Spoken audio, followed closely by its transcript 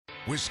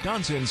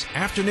Wisconsin's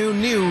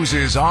afternoon news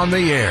is on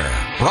the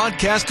air,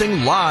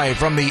 broadcasting live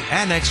from the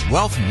Annex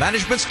Wealth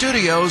Management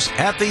Studios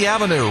at the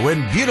Avenue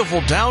in beautiful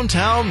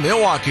downtown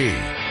Milwaukee.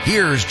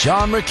 Here's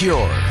John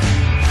McCure.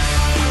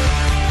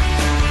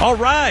 All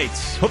right.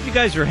 Hope you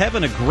guys are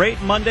having a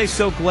great Monday.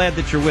 So glad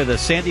that you're with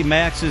us. Sandy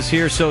Max is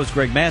here. So is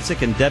Greg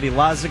Matzik and Debbie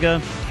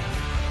Lazaga.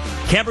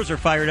 Cameras are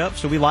fired up,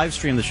 so we live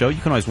stream the show.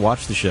 You can always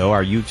watch the show,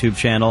 our YouTube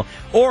channel,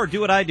 or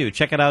do what I do.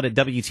 Check it out at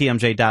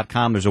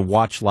WTMJ.com. There's a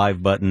watch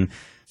live button,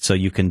 so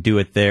you can do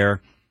it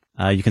there.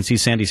 You can see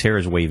Sandy's hair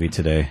is wavy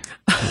today.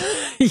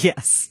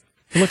 Yes.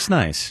 It looks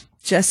nice.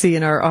 Jesse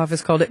in our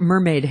office called it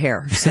mermaid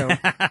hair, so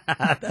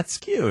that's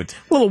cute.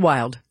 A little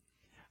wild.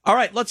 All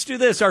right, let's do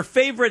this. Our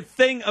favorite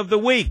thing of the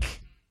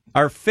week.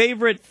 Our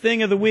favorite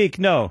thing of the week.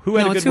 No, who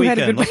had a good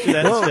weekend? Let's do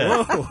that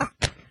instead. Whoa.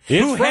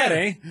 It's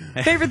Friday.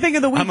 Favorite thing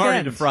of the weekend. I'm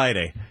already to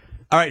Friday.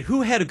 All right,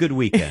 who had a good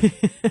weekend?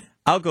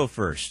 I'll go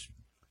first.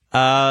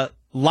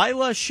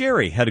 Lila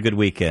Sherry had a good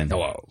weekend.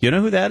 Hello. You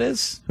know who that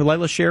is? Who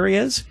Lila Sherry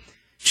is?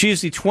 She is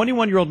the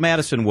 21-year-old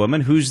Madison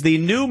woman who's the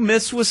new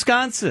Miss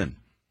Wisconsin.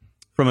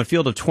 From a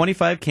field of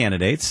 25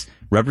 candidates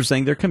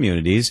representing their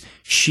communities,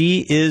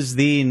 she is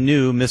the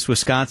new Miss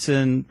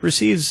Wisconsin,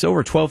 receives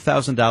over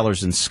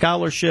 $12,000 in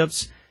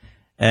scholarships,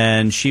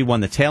 and she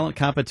won the talent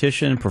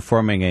competition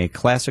performing a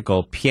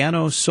classical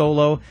piano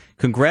solo.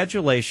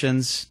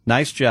 Congratulations.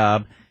 Nice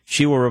job.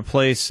 She will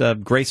replace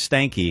Grace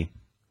Stanke,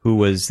 who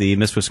was the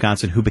Miss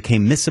Wisconsin, who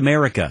became Miss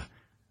America.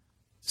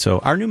 So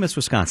our new Miss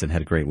Wisconsin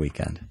had a great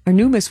weekend. Our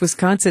new Miss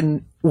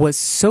Wisconsin was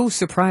so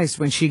surprised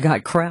when she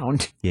got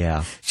crowned.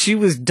 Yeah. She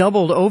was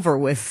doubled over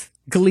with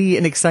glee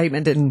and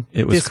excitement and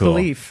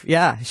disbelief. Cool.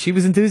 Yeah, she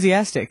was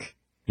enthusiastic.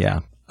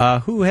 Yeah.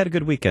 Who had a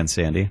good weekend,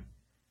 Sandy?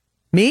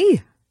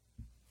 Me?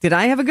 Did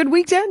I have a good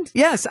weekend?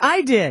 Yes,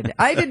 I did.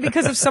 I did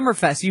because of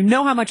Summerfest. You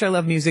know how much I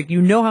love music.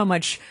 You know how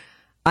much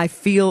I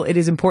feel it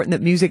is important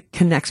that music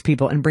connects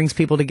people and brings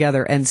people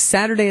together. And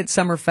Saturday at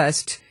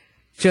Summerfest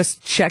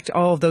just checked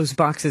all of those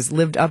boxes,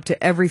 lived up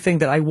to everything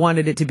that I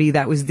wanted it to be.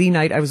 That was the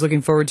night I was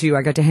looking forward to.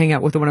 I got to hang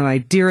out with one of my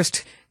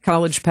dearest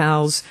college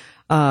pals.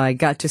 I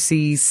got to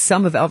see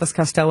some of Elvis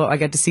Costello. I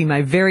got to see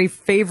my very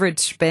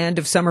favorite band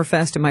of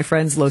Summerfest and my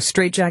friends Low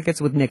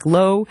Straitjackets with Nick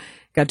Lowe.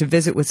 Got to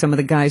visit with some of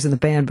the guys in the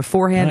band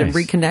beforehand and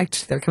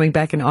reconnect. They're coming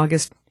back in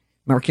August.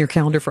 Mark your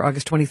calendar for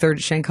August 23rd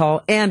at Shank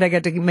Hall. And I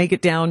got to make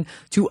it down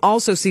to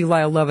also see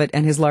Lyle Lovett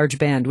and his large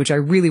band, which I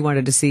really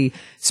wanted to see.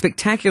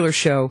 Spectacular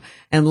show.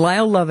 And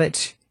Lyle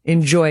Lovett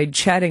enjoyed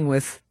chatting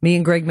with me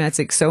and Greg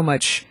Matzik so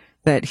much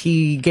that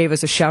he gave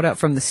us a shout out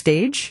from the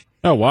stage.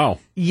 Oh, wow.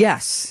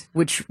 Yes,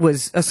 which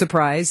was a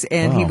surprise.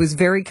 And he was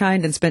very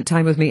kind and spent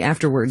time with me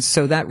afterwards.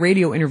 So that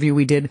radio interview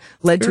we did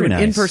led to an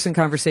in-person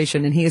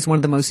conversation. And he is one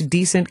of the most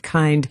decent,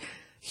 kind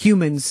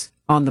humans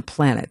on the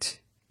planet.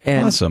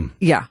 And awesome.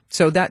 Yeah.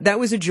 So that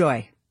was a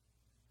joy.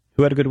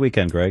 Who had a good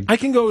weekend, Greg? I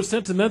can go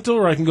sentimental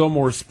or I can go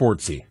more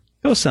sportsy.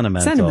 Go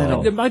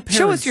sentimental.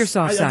 Show us your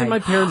soft side. I think my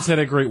parents had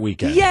a great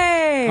weekend.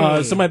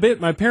 Yay! So my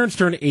parents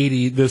turned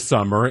 80 this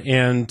summer,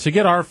 and to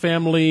get our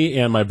family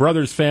and my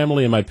brother's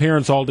family and my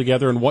parents all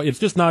together, and it's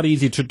just not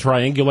easy to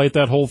triangulate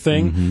that whole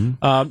thing.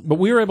 Mm-hmm. But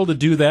we were able to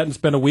do that and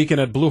spend a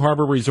weekend at Blue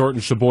Harbor Resort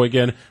in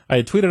Sheboygan. I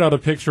had tweeted out a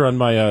picture on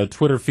my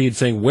Twitter feed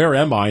saying, "Where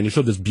am I?" And it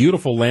showed this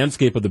beautiful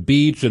landscape of the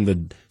beach and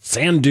the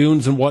sand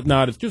dunes and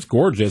whatnot. It's just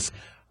gorgeous.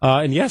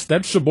 And yes,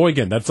 that's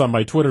Sheboygan. That's on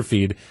my Twitter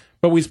feed.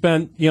 But we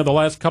spent, the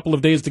last couple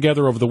of days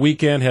together over the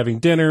weekend having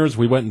dinners.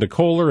 We went into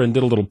Kohler and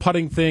did a little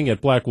putting thing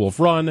at Black Wolf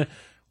Run.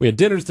 We had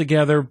dinners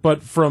together,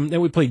 then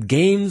we played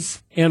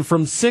games. And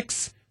from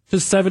 6 to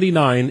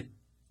 79,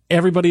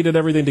 everybody did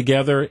everything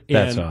together.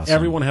 That's and awesome.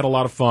 Everyone had a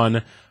lot of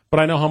fun. But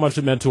I know how much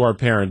it meant to our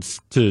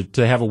parents to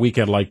have a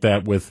weekend like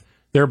that with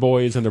their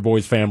boys and their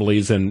boys'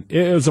 families. And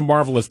it was a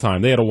marvelous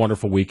time. They had a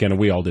wonderful weekend, and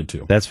we all did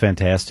too. That's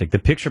fantastic. The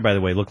picture, by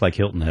the way, looked like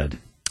Hilton Head.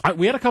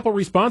 We had a couple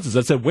responses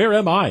that said, "Where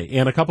am I?"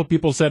 And a couple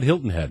people said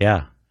Hilton Head.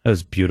 Yeah, that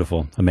was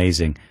beautiful.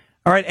 Amazing.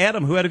 All right,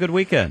 Adam, who had a good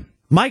weekend?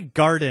 My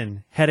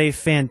garden had a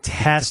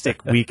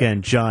fantastic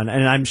weekend, John,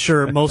 and I'm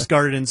sure most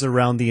gardens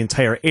around the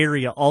entire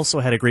area also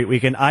had a great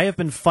weekend. I have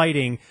been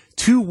fighting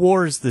 2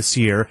 wars this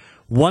year,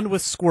 one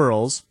with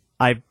squirrels.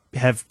 I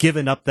have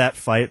given up that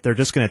fight. They're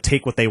just going to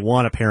take what they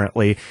want,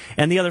 apparently.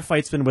 And the other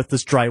fight's been with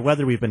this dry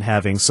weather we've been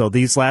having. So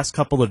these last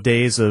couple of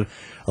days of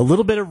a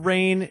little bit of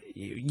rain,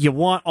 you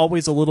want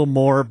always a little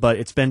more, but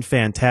it's been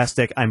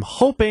fantastic. I'm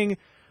hoping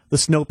the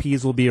snow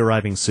peas will be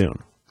arriving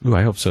soon. Ooh,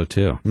 I hope so,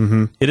 too.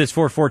 Mm-hmm. It is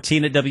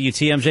 4:14 at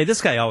WTMJ.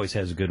 This guy always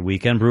has a good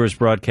weekend. Brewers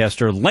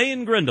broadcaster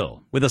Lane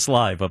Grindle with us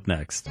live up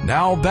next.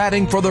 Now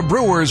batting for the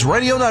Brewers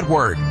Radio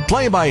Network,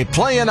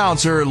 play-by-play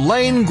announcer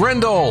Lane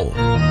Grindle.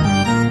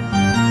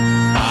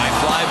 High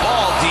fly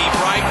ball, deep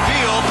right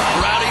field.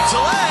 Rowdy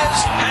Tellez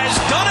has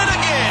done it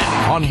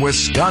again. On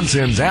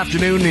Wisconsin's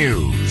Afternoon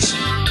News.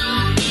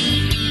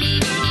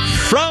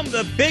 From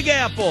the Big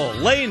Apple,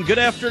 Lane, good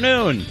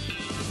afternoon.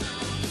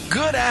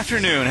 Good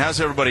afternoon.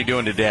 How's everybody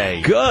doing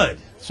today? Good.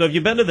 So have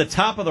you been to the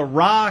top of the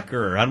rock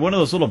or on one of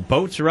those little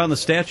boats around the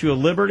Statue of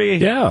Liberty?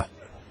 Yeah.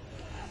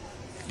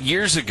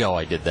 Years ago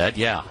I did that,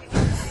 yeah.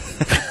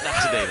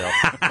 Not today, though.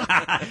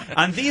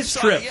 On these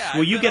trips,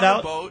 will you get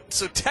out? Boat,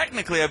 so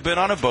technically, I've been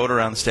on a boat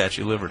around the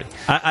Statue of Liberty.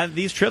 On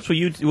these trips, will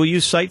you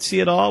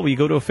sightsee at all? Will you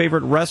go to a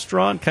favorite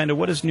restaurant? Kind of,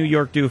 what does New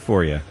York do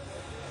for you?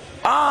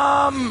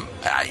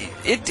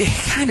 It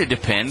kind of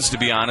depends, to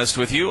be honest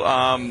with you.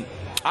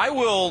 I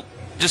will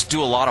just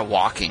do a lot of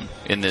walking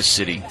in this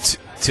city,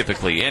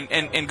 typically,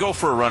 and go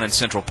for a run in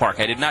Central Park.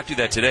 I did not do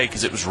that today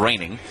because it was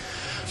raining,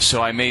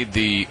 so I made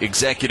the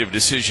executive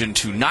decision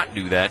to not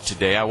do that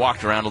today. I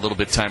walked around a little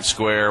bit Times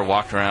Square,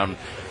 walked around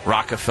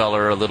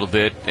Rockefeller a little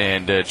bit,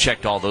 and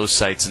checked all those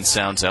sights and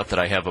sounds out that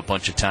I have a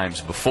bunch of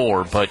times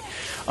before. But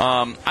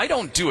I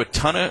don't do a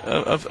ton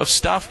of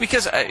stuff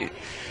because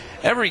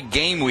every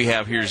game we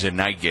have here is a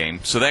night game,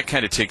 so that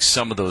kind of takes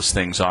some of those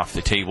things off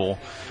the table.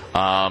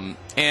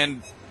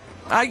 And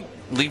I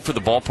leave for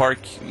the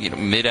ballpark,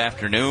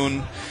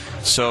 mid-afternoon,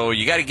 so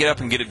you got to get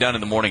up and get it done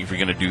in the morning if you're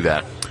going to do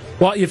that.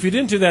 Well, if you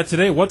didn't do that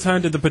today, what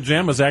time did the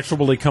pajamas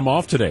actually come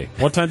off today?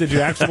 What time did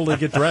you actually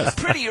get dressed?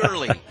 Pretty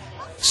early.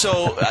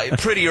 So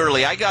pretty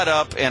early. I got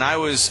up and I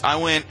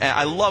went.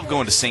 I love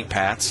going to St.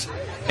 Pat's,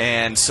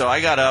 and so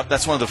I got up.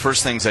 That's one of the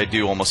first things I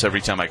do almost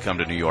every time I come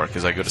to New York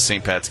is I go to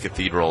St. Pat's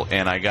Cathedral,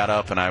 and I got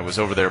up and I was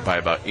over there by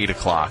about 8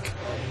 o'clock,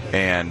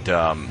 and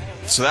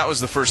so that was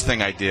the first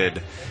thing I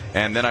did.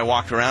 And then I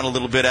walked around a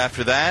little bit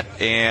after that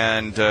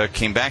and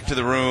came back to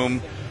the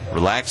room,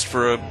 relaxed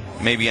for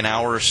maybe an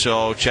hour or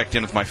so, checked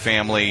in with my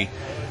family,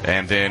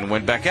 and then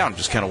went back out and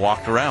just kind of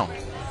walked around.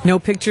 No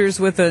pictures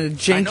with a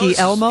janky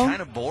Elmo? I know this is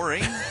kind of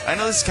boring. I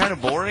know this is kind of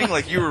boring.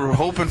 Like you were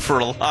hoping for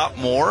a lot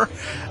more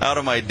out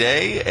of my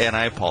day, and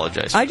I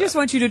apologize for I just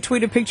want you to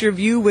tweet a picture of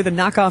you with a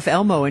knockoff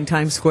Elmo in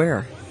Times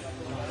Square.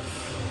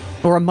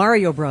 Or a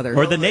Mario brother.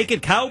 Or the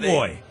naked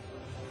cowboy.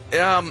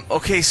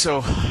 Okay,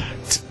 so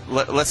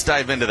let's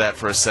dive into that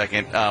for a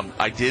second.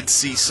 I did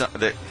see some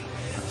that.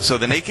 So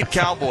the naked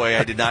cowboy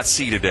I did not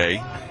see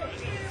today.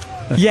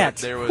 Yet.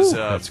 There was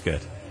That's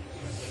good.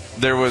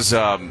 There was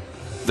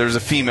a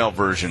female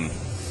version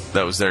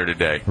that was there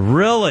today.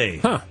 Really?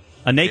 Huh.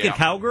 A naked Yeah,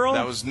 cowgirl?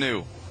 That was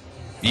new.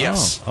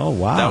 Yes. Oh,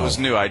 wow. That was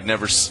new. I'd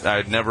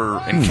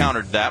never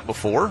encountered that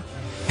before.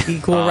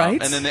 Equal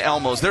rights? And then the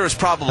Elmos. There was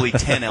probably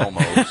 10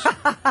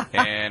 Elmos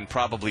and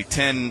probably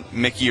 10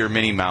 Mickey or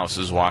Minnie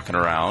Mouses walking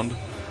around.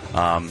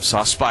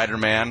 Saw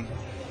Spider-Man.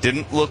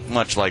 Didn't look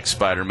much like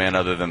Spider-Man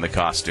other than the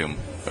costume.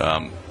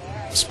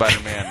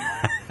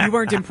 Spider-Man. You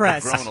weren't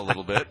impressed. Grown a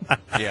little bit.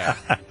 Yeah.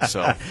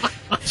 So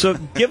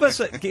give us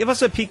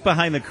a peek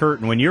behind the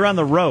curtain. When you're on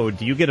the road,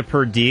 do you get a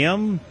per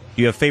diem?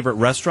 Do you have favorite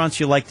restaurants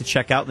you like to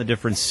check out in the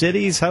different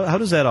cities? How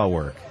does that all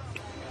work?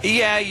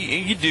 Yeah,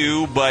 you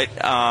do, but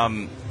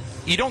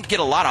you don't get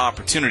a lot of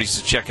opportunities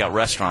to check out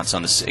restaurants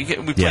on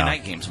the. We play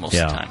night games most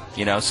of the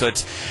time, so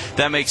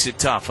that makes it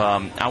tough.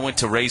 I went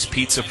to Ray's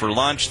Pizza for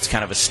lunch. It's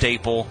kind of a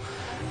staple,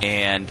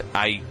 and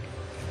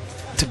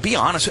to be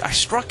honest, I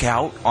struck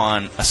out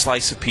on a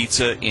slice of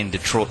pizza in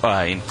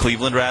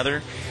Cleveland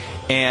rather,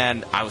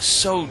 and I was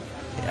so.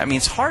 I mean,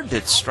 it's hard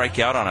to strike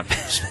out on a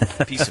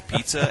piece of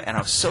pizza, and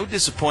I was so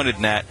disappointed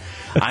in that.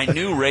 I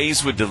knew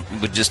Ray's would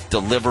just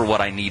deliver what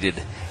I needed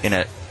in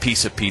a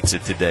piece of pizza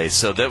today.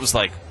 So that was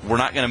like, we're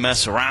not going to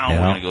mess around.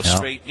 We're going to go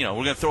straight. We're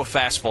going to throw a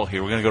fastball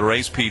here. We're going to go to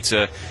Ray's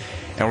Pizza,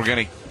 and we're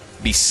going to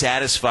be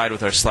satisfied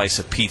with our slice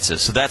of pizza.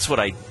 So that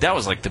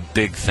was like the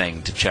big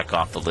thing to check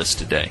off the list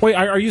today. Wait,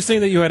 are you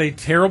saying that you had a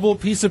terrible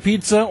piece of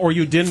pizza, or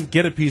you didn't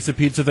get a piece of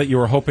pizza that you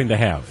were hoping to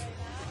have?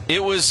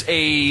 It was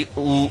a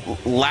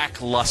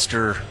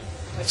lackluster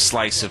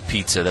slice of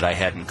pizza that I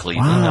had in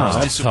Cleveland. Wow, I was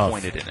that's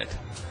disappointed tough. in it.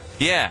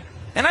 Yeah.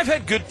 And I've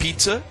had good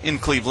pizza in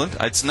Cleveland.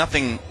 It's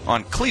nothing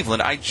on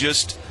Cleveland. I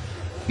took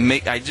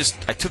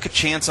a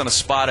chance on a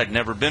spot I'd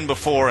never been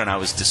before, and I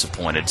was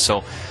disappointed.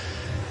 So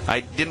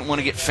I didn't want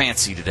to get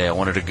fancy today. I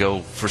wanted to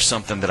go for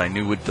something that I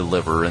knew would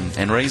deliver,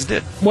 and Ray's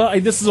did. Well,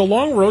 this is a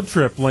long road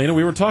trip, Lane.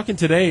 We were talking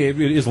today.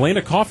 Is Lane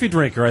a coffee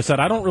drinker? I said,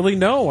 I don't really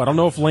know. I don't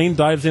know if Lane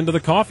dives into the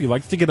coffee. He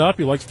likes to get up.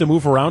 He likes to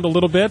move around a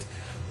little bit.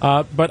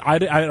 But I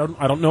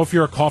don't know if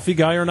you're a coffee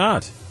guy or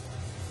not.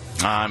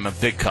 I'm a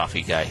big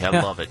coffee guy. I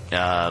love it.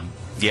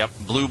 Yep,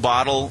 Blue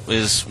Bottle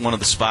is one of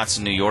the spots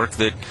in New York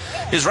that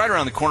is right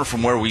around the corner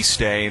from where we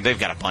stay. They've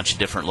got a bunch of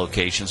different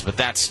locations, but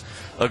that's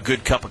a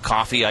good cup of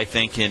coffee, I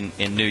think, in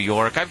New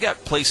York. I've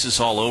got places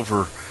all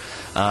over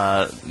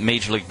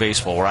Major League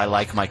Baseball where I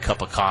like my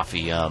cup of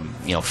coffee.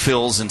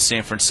 Phil's in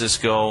San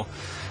Francisco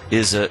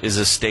is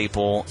a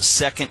staple.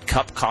 Second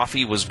Cup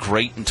Coffee was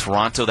great in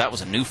Toronto. That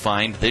was a new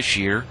find this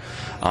year.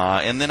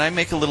 And then I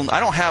make I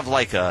don't have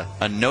like a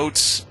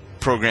notes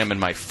program in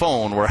my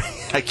phone where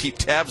I keep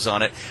tabs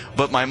on it,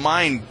 but my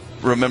mind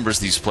remembers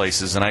these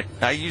places, and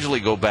I usually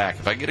go back.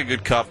 If I get a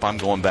good cup, I'm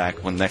going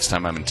back next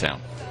time I'm in town.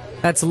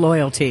 That's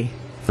loyalty.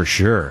 For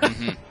sure.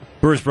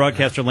 Brewers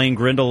broadcaster Lane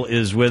Grindle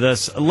is with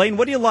us. Lane,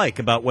 what do you like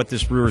about what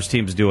this Brewers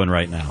team's doing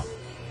right now?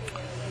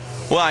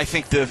 Well, I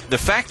think the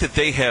fact that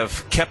they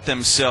have kept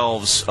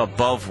themselves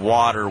above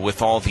water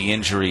with all the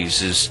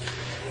injuries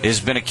has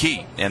been a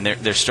key, and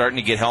they're starting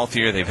to get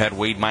healthier. They've had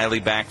Wade Miley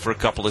back for a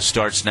couple of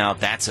starts now.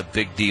 That's a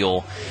big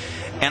deal.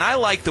 And I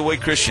like the way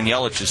Christian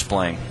Yelich is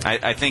playing.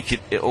 I think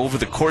over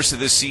the course of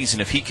this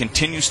season, if he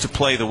continues to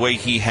play the way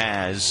he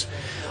has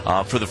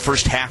for the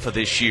first half of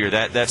this year,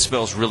 that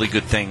spells really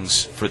good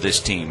things for this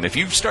team. If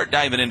you start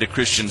diving into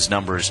Christian's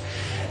numbers,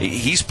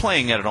 he's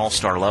playing at an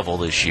all-star level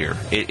this year.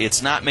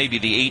 It's not maybe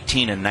the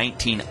 18 and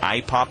 19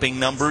 eye-popping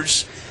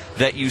numbers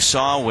that you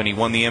saw when he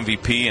won the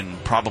MVP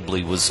and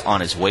probably was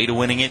on his way to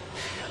winning it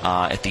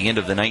at the end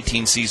of the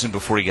 19 season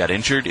before he got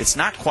injured. It's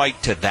not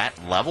quite to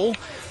that level.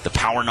 The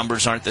power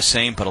numbers aren't the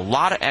same, but a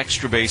lot of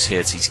extra base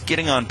hits. He's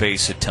getting on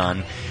base a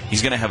ton.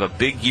 He's going to have a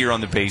big year on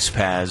the base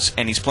paths,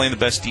 and he's playing the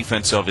best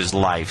defense of his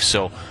life.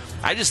 So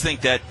I just think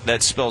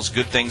that spells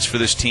good things for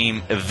this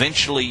team.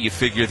 Eventually, you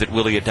figure that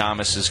Willy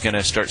Adames is going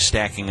to start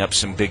stacking up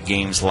some big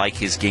games like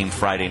his game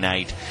Friday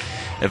night.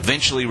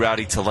 Eventually,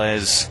 Rowdy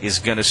Tellez is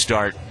going to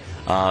start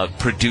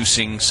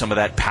producing some of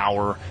that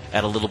power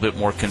at a little bit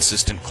more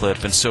consistent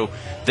clip. And so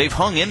they've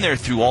hung in there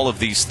through all of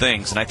these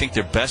things, and I think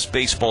their best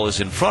baseball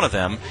is in front of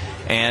them,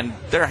 and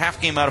they're a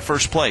half game out of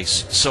first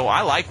place. So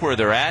I like where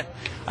they're at.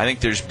 I think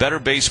there's better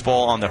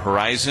baseball on the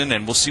horizon,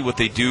 and we'll see what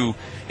they do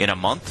in a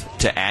month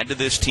to add to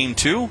this team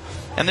too.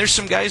 And there's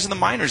some guys in the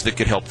minors that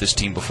could help this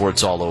team before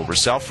it's all over.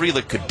 Sal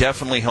Frelick could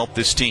definitely help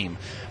this team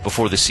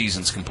before the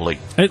season's complete.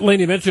 Hey,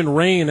 Lane, you mentioned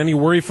rain. Any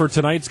worry for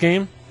tonight's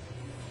game?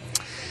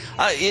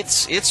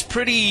 It's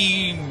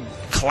pretty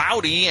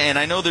cloudy, and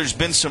I know there's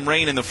been some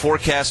rain in the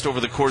forecast over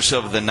the course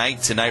of the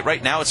night tonight.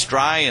 Right now it's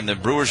dry, and the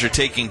Brewers are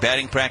taking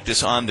batting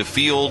practice on the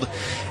field.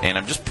 And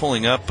I'm just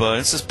pulling up,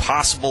 this is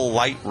possible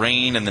light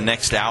rain in the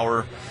next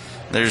hour.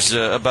 There's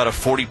about a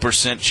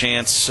 40%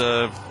 chance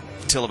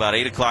till about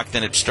 8 o'clock.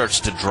 Then it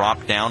starts to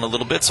drop down a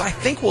little bit. So I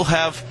think we'll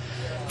have,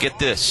 get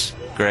this,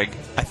 Greg,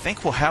 I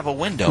think we'll have a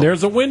window.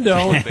 There's a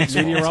window.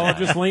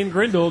 Meteorologist Lane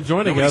Grindle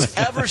joining us.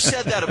 Nobody's ever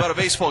said that about a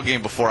baseball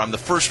game before. I'm the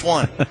first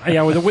one.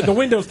 Yeah, well, the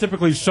window's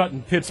typically shut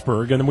in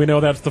Pittsburgh, and we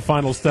know that's the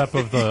final step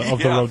of the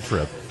road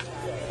trip.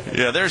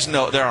 Yeah,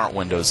 there aren't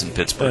windows in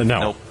Pittsburgh. No.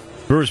 Nope.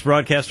 Brewers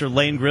broadcaster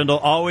Lane Grindle,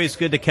 always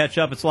good to catch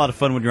up. It's a lot of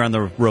fun when you're on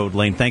the road,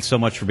 Lane. Thanks so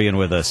much for being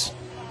with us.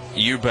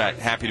 You bet.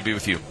 Happy to be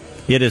with you.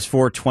 It is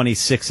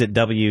 4:26 at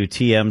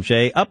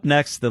WTMJ. Up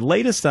next, the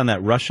latest on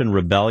that Russian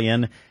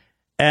rebellion.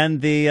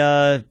 And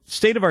the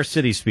State of Our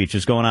City speech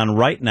is going on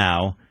right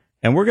now,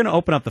 and we're going to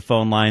open up the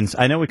phone lines.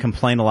 I know we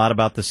complain a lot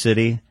about the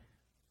city.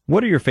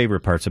 What are your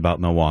favorite parts about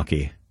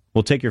Milwaukee?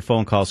 We'll take your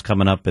phone calls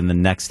coming up in the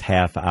next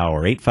half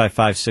hour.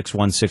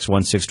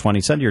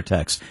 855-616-1620. Send your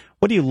text.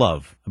 What do you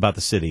love about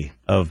the city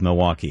of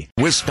Milwaukee?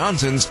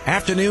 Wisconsin's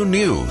afternoon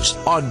news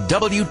on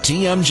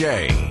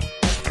WTMJ.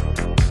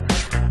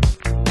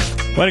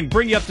 I want to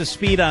bring you up to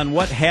speed on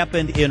what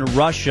happened in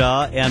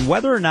Russia and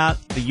whether or not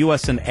the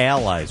U.S. and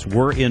allies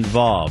were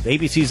involved.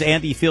 ABC's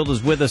Andy Field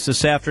is with us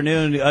this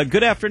afternoon.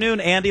 Good afternoon,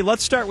 Andy.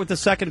 Let's start with the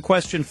second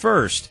question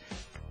first.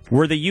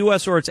 Were the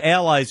U.S. or its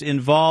allies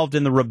involved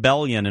in the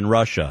rebellion in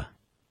Russia?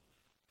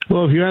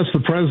 Well, if you ask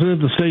the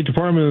President, the State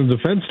Department, and the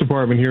Defense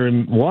Department here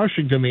in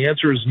Washington, the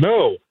answer is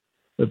no,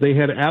 that they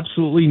had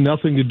absolutely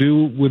nothing to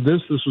do with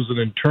this. This was an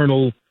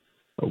internal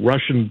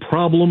Russian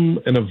problem,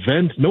 an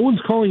event. No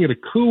one's calling it a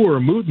coup or a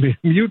mutiny.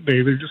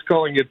 They're just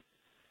calling it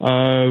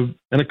an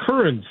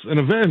occurrence, an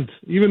event.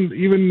 Even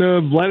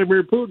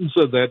Vladimir Putin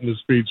said that in his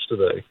speech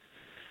today.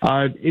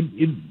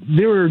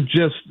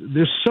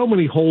 There's so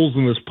many holes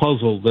in this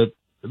puzzle that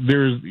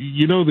there's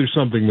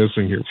something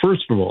missing here.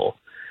 First of all,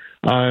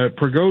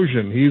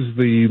 Prigozhin, he's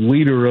the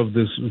leader of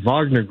this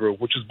Wagner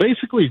group, which is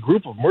basically a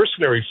group of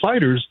mercenary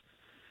fighters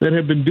that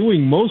have been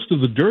doing most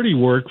of the dirty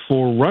work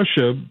for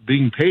Russia,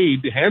 being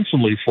paid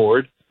handsomely for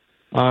it,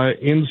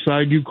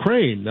 inside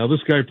Ukraine. Now,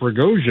 this guy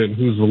Prigozhin,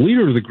 who's the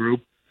leader of the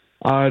group,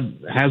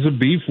 has a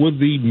beef with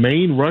the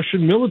main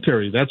Russian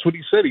military. That's what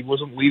he said. He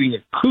wasn't leading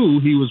a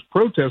coup. He was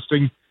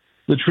protesting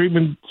the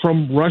treatment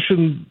from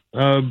Russian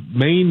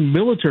main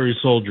military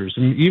soldiers,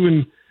 and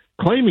even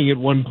claiming at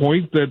one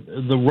point that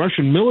the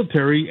Russian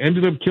military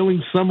ended up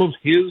killing some of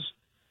his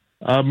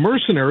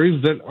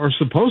mercenaries that are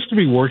supposed to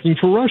be working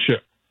for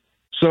Russia.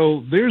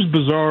 So there's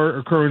bizarre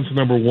occurrence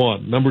number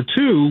one. Number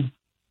two,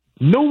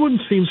 no one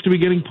seems to be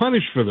getting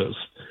punished for this.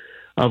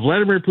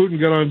 Vladimir Putin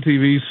got on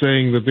TV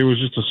saying that there was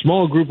just a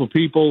small group of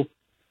people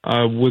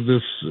with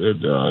this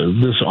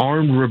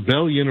armed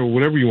rebellion, or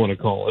whatever you want to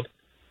call it.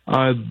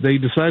 They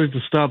decided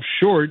to stop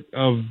short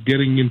of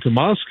getting into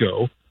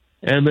Moscow,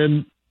 and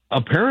then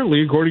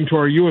apparently, according to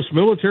our U.S.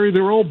 military,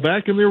 they're all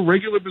back in their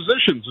regular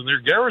positions, in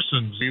their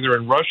garrisons, either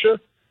in Russia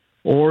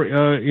or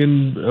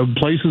in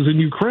places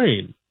in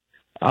Ukraine.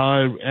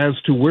 As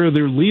to where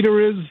their leader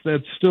is,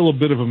 that's still a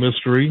bit of a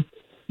mystery,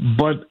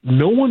 but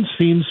no one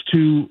seems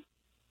to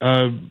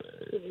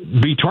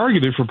be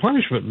targeted for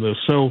punishment in this.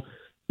 So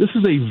this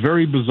is a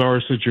very bizarre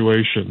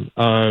situation,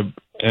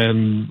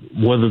 and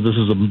whether this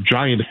is a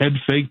giant head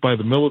fake by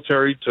the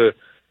military to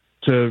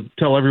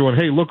tell everyone,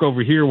 hey, look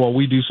over here while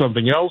we do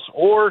something else,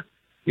 or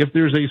if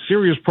there's a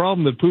serious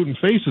problem that Putin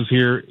faces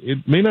here,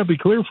 it may not be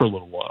clear for a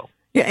little while.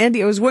 Yeah,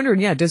 Andy, I was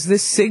wondering, does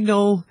this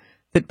signal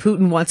that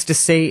Putin wants to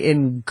stay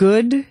in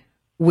good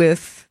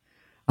with,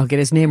 I'll get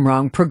his name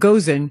wrong,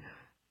 Prigozhin,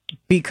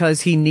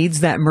 because he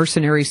needs that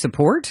mercenary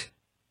support?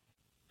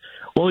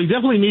 Well, he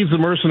definitely needs the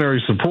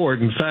mercenary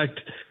support. In fact,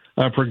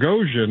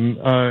 Prigozhin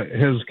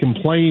has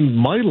complained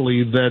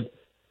mightily that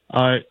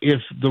if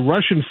the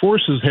Russian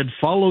forces had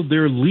followed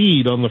their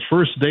lead on the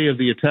first day of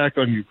the attack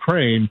on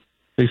Ukraine,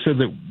 they said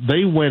that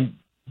they went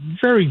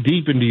very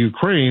deep into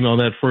Ukraine on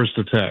that first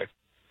attack.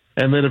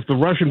 And that if the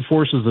Russian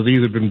forces had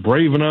either been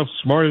brave enough,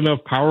 smart enough,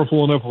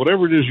 powerful enough,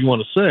 whatever it is you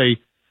want to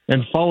say,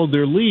 and followed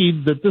their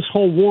lead, that this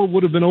whole war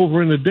would have been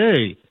over in a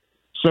day.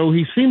 So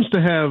he seems to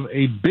have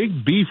a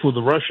big beef with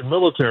the Russian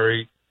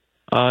military.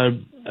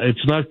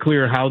 It's not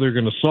clear how they're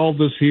going to solve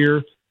this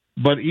here.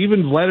 But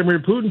even Vladimir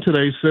Putin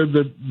today said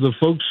that the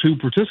folks who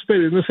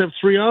participated in this have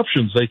three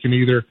options. They can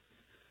either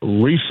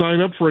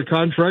re-sign up for a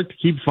contract to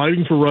keep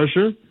fighting for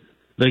Russia.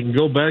 They can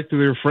go back to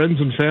their friends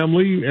and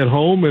family at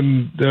home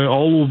and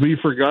all will be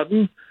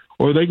forgotten,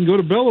 or they can go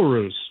to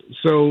Belarus.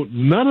 So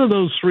none of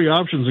those three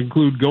options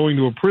include going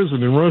to a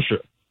prison in Russia.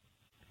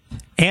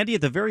 Andy,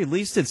 at the very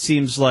least, it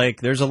seems like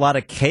there's a lot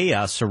of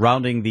chaos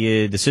surrounding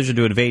the decision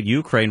to invade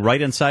Ukraine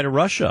right inside of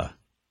Russia.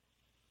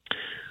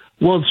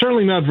 Well, it's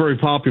certainly not very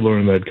popular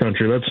in that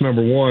country. That's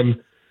number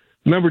one.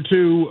 Number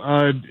two,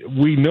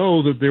 we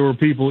know that there were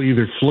people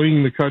either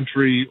fleeing the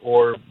country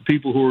or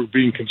people who were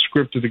being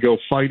conscripted to go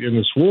fight in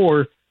this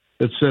war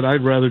that said,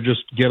 I'd rather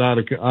just get out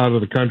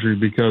of the country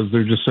because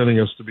they're just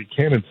sending us to be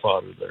cannon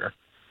fodder there.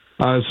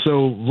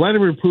 So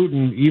Vladimir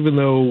Putin, even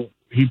though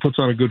he puts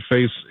on a good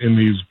face in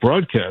these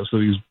broadcasts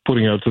that he's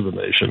putting out to the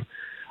nation,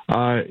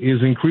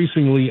 is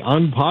increasingly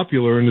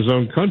unpopular in his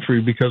own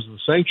country because the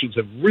sanctions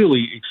have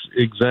really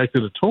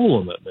exacted a toll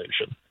on that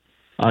nation.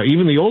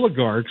 Even the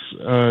oligarchs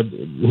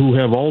who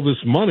have all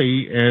this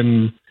money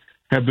and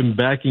have been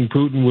backing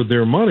Putin with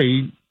their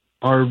money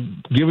are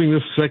giving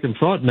this second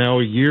thought now,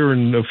 a year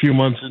and a few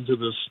months into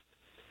this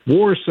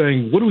war,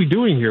 saying, what are we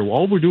doing here? Well,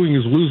 all we're doing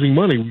is losing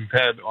money. We've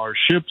had our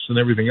ships and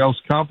everything else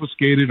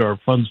confiscated, our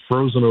funds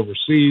frozen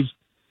overseas.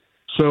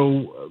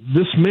 So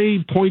this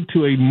may point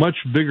to a much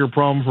bigger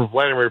problem for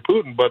Vladimir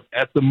Putin, but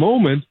at the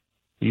moment,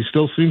 he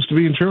still seems to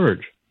be in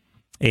charge.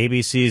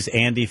 ABC's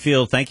Andy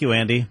Field. Thank you,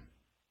 Andy.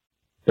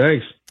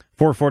 Thanks.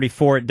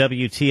 444 at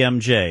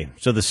WTMJ.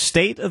 So the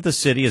state of the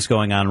city is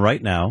going on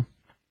right now.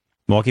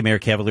 Milwaukee Mayor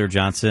Cavalier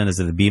Johnson is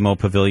at the BMO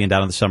Pavilion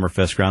down in the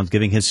Summerfest grounds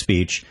giving his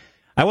speech.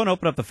 I want to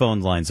open up the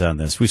phone lines on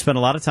this. We spent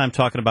a lot of time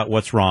talking about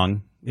what's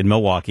wrong in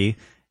Milwaukee.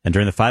 And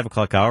during the 5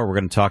 o'clock hour, we're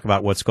going to talk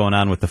about what's going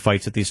on with the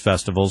fights at these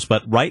festivals.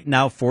 But right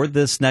now, for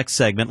this next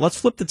segment, let's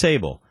flip the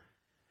table.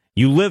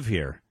 You live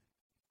here.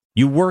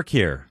 You work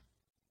here.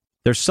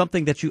 There's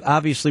something that you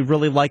obviously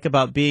really like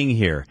about being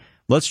here.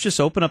 Let's just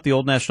open up the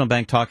Old National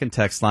Bank talk and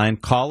text line.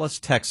 Call us,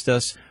 text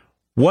us.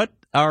 What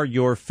are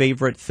your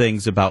favorite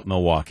things about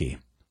Milwaukee?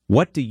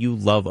 What do you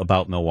love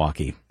about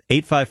Milwaukee?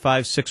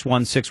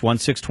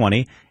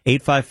 855-616-1620,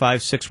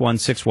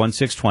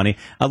 855-616-1620.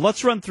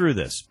 Let's run through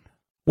this.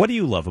 What do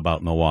you love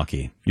about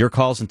Milwaukee? Your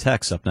calls and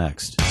texts up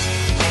next.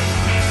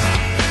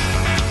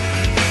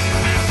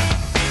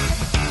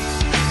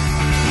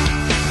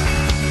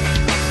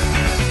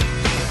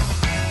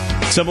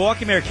 So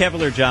Milwaukee Mayor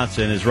Cavalier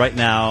Johnson is right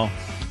now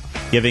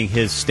giving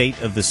his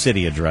State of the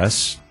City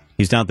address.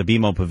 He's down at the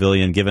BMO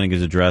Pavilion giving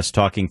his address,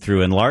 talking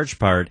through in large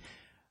part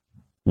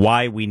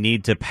why we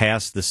need to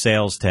pass the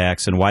sales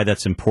tax and why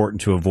that's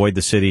important to avoid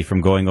the city from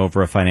going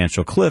over a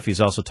financial cliff.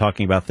 He's also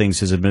talking about things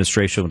his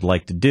administration would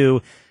like to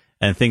do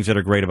and things that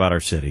are great about our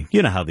city.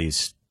 You know how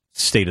these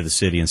State of the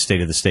City and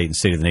State of the State and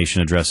State of the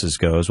Nation addresses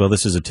goes. Well,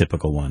 this is a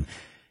typical one.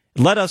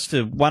 Led us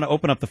to want to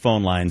open up the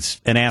phone lines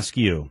and ask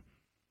you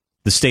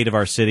the state of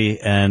our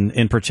city and,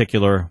 in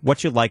particular,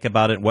 what you like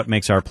about it, what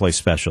makes our place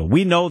special.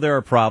 We know there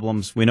are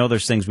problems. We know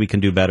there's things we can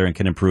do better and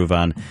can improve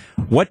on.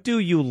 What do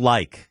you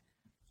like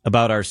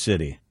about our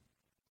city?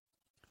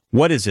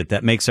 What is it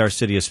that makes our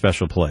city a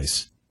special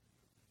place?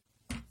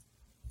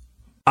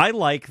 I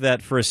like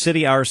that for a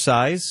city our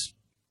size,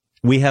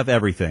 we have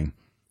everything.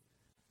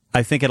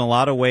 I think in a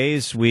lot of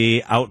ways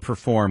we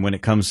outperform when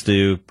it comes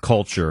to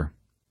culture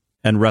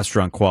and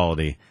restaurant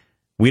quality.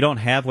 We don't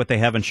have what they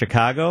have in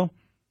Chicago,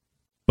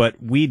 but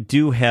we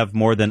do have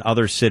more than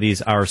other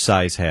cities our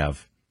size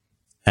have.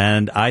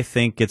 And I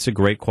think it's a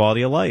great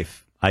quality of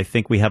life. I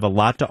think we have a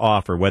lot to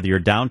offer, whether you're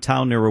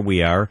downtown near where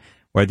we are,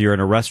 whether you're in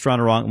a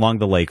restaurant along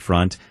the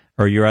lakefront,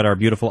 or you're at our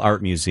beautiful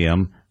art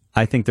museum.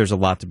 I think there's a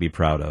lot to be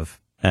proud of.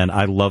 And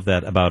I love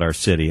that about our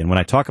city. And when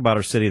I talk about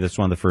our city, that's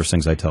one of the first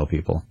things I tell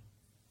people.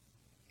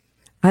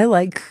 I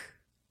like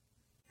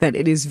that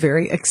it is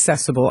very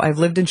accessible. I've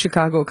lived in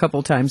Chicago a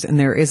couple times, and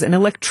there is an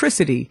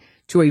electricity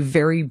to a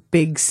very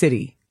big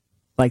city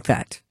like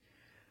that.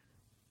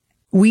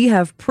 We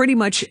have pretty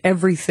much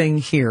everything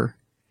here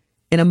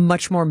in a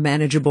much more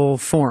manageable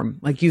form.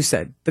 Like you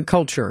said, the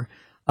culture,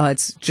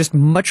 it's just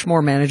much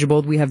more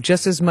manageable. We have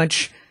just as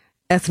much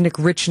ethnic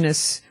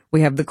richness.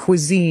 We have the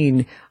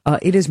cuisine.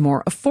 It is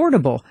more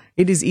affordable.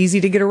 It is easy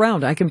to get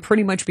around. I can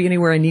pretty much be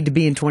anywhere I need to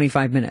be in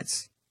 25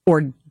 minutes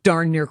or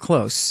darn near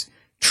close.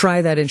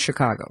 Try that in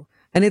Chicago.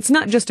 And it's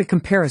not just a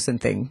comparison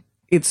thing.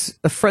 It's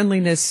the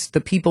friendliness.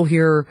 The people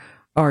here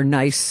are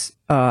nice.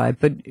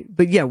 But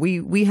yeah,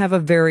 we have a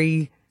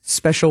very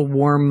special,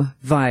 warm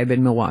vibe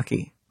in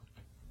Milwaukee.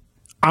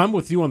 I'm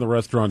with you on the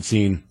restaurant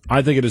scene.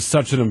 I think it is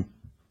such an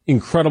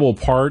incredible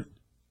part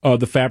of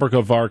the fabric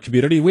of our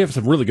community. We have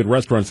some really good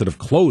restaurants that have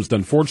closed,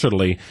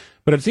 unfortunately,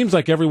 but it seems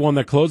like every one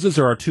that closes,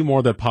 there are two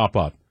more that pop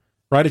up,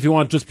 right? If you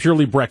want just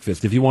purely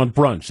breakfast, if you want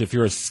brunch, if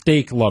you're a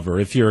steak lover,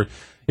 if you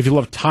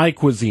love Thai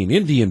cuisine,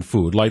 Indian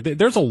food, like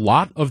there's a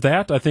lot of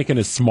that, I think, in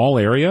a small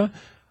area,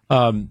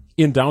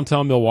 in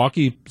downtown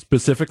Milwaukee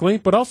specifically,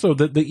 but also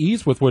the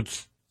ease with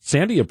which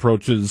Sandy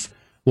approaches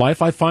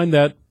life. I find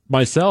that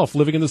myself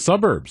living in the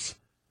suburbs.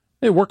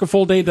 I work a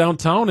full day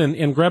downtown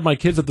and grab my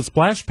kids at the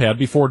splash pad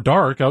before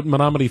dark out in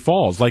Menominee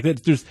Falls. Like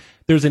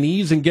there's an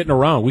ease in getting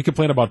around. We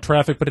complain about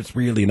traffic, but it's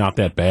really not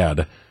that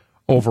bad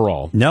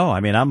overall. No, I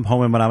mean, I'm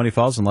home in Menominee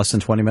Falls in less than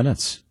 20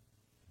 minutes.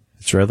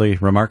 It's really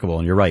remarkable,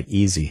 and you're right,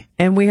 easy.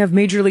 And we have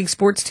major league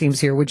sports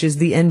teams here, which is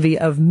the envy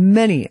of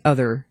many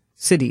other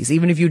cities.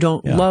 Even if you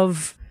don't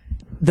love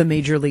the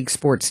major league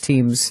sports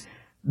teams,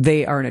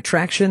 they are an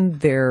attraction.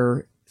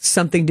 They're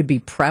something to be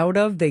proud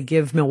of. They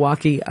give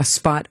Milwaukee a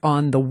spot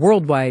on the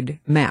worldwide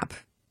map.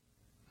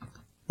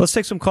 Let's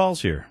take some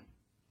calls here.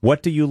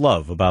 What do you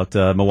love about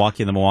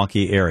Milwaukee and the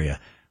Milwaukee area?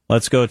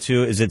 Let's go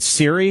to, is it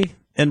Siri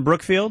in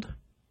Brookfield?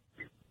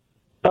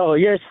 Oh,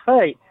 yes.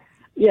 Hi.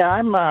 Yeah,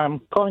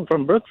 I'm calling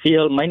from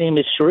Brookfield. My name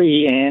is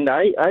Sri, and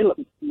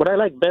what I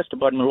like best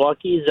about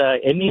Milwaukee is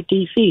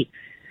MATC.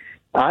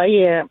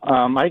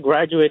 I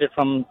graduated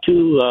from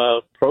two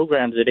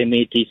programs at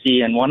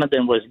MATC, and one of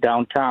them was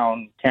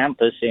downtown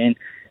campus. And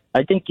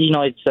I think,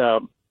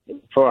 it's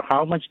for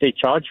how much they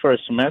charge for a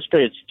semester,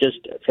 it's just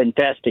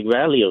fantastic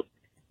value.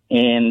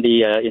 And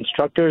the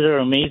instructors are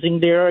amazing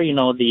there.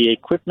 The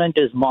equipment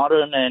is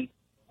modern and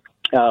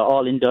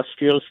all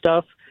industrial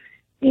stuff.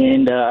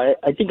 And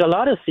I think a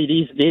lot of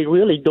cities, they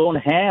really don't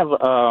have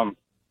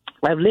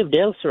I've lived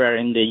elsewhere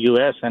in the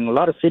U.S., and a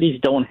lot of cities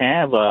don't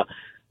have a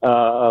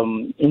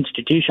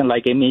institution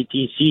like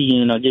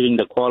MATC, giving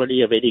the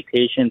quality of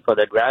education for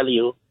that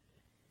value.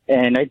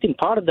 And I think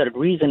part of that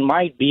reason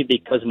might be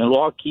because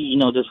Milwaukee,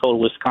 this whole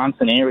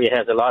Wisconsin area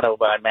has a lot of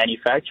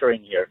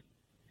manufacturing here.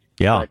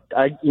 Yeah. But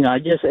I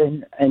just,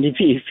 and if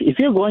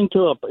you're going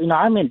to,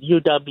 I'm at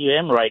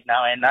UWM right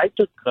now, and I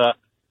took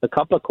a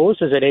couple of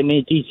courses at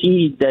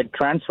MATC that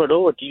transferred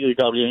over to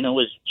UW. It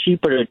was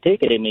cheaper to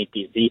take at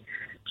MATC.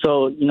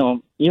 So,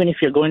 even if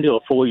you're going to a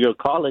 4-year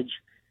college,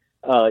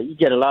 you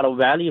get a lot of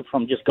value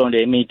from just going to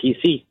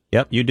MATC.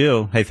 Yep, you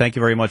do. Hey, thank you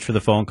very much for the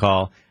phone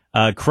call.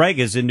 Craig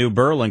is in New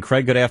Berlin.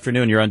 Craig, good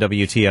afternoon. You're on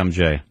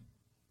WTMJ.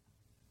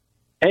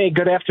 Hey,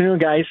 good afternoon,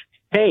 guys.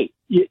 Hey,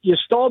 you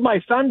stole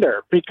my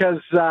thunder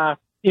because,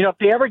 if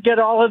they ever get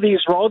all of these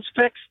roads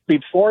fixed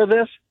before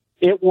this,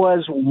 it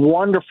was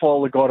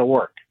wonderful to go to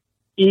work.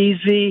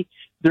 Easy.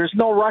 There's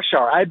no rush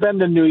hour. I've been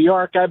to New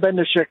York. I've been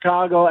to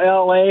Chicago,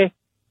 L.A.,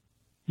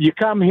 you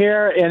come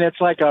here, and it's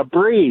like a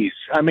breeze.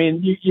 I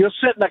mean, you'll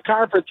sit in the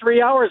car for 3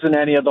 hours in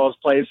any of those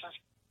places.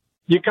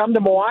 You come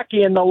to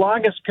Milwaukee, and the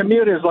longest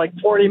commute is like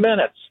 40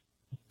 minutes.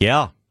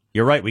 Yeah,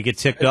 you're right. We get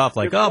ticked off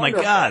like, oh, my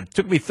God, it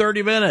took me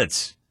 30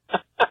 minutes.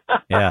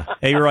 Yeah.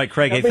 Hey, you're right,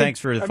 Craig. Hey, thanks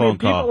for the phone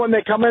call. People, when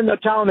they come into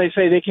town, they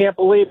say they can't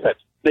believe it.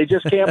 They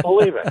just can't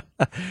believe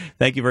it.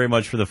 Thank you very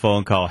much for the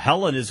phone call.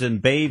 Helen is in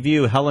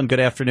Bayview. Helen, good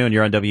afternoon.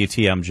 You're on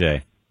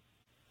WTMJ.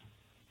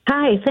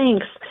 Hi,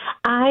 thanks.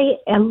 I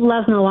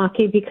love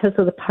Milwaukee because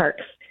of the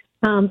parks.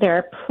 There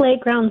are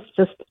playgrounds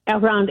just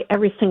around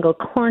every single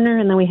corner,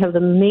 and then we have the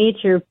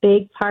major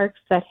big parks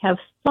that have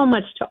so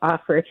much to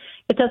offer.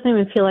 It doesn't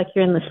even feel like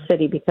you're in the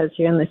city because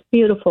you're in this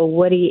beautiful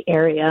woody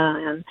area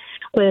and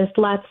with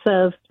lots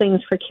of things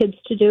for kids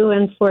to do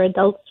and for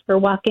adults for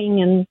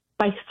walking and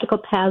bicycle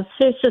paths.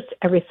 There's just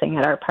everything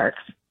at our parks.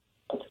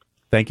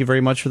 Thank you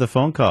very much for the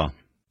phone call.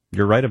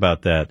 You're right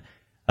about that.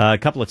 A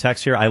couple of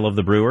texts here. I love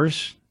the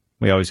Brewers.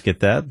 We always get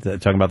that,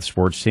 talking about the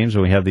sports teams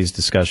when we have these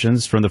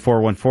discussions. From the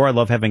 414, I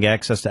love having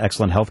access to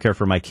excellent health care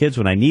for my kids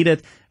when I need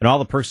it, and all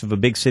the perks of a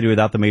big city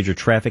without the major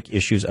traffic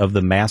issues of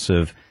the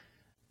massive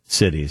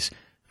cities.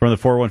 From the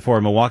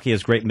 414, Milwaukee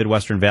has great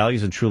Midwestern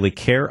values and truly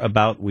care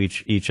about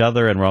each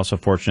other, and we're also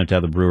fortunate to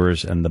have the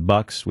Brewers and the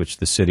Bucks, which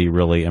the city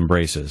really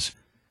embraces.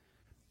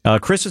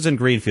 Chris is in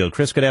Greenfield.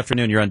 Chris, good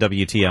afternoon. You're on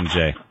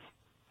WTMJ.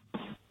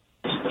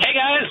 Hey,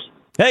 guys.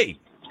 Hey.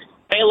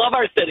 Hey, love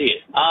our city.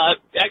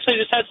 Actually,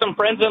 just had some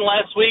friends in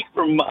last week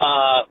from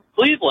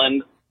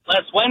Cleveland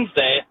last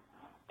Wednesday,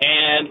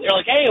 and they're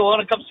like, hey, we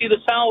want to come see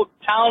this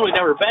town. We've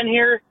never been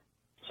here.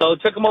 So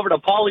took them over to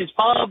Paulie's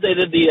Pub. They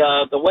did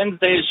the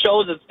Wednesday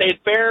shows at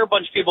State Fair. A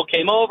bunch of people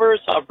came over,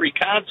 saw a free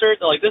concert.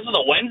 They're like, this is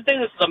a Wednesday?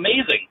 This is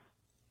amazing.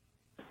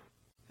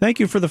 Thank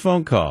you for the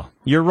phone call.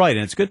 You're right,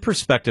 and it's good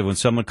perspective when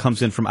someone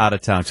comes in from out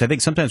of town, because I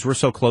think sometimes we're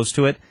so close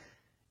to it,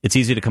 it's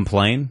easy to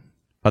complain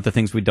about the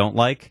things we don't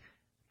like.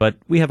 But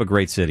we have a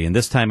great city, and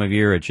this time of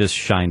year, it just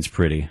shines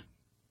pretty.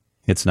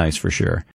 It's nice for sure.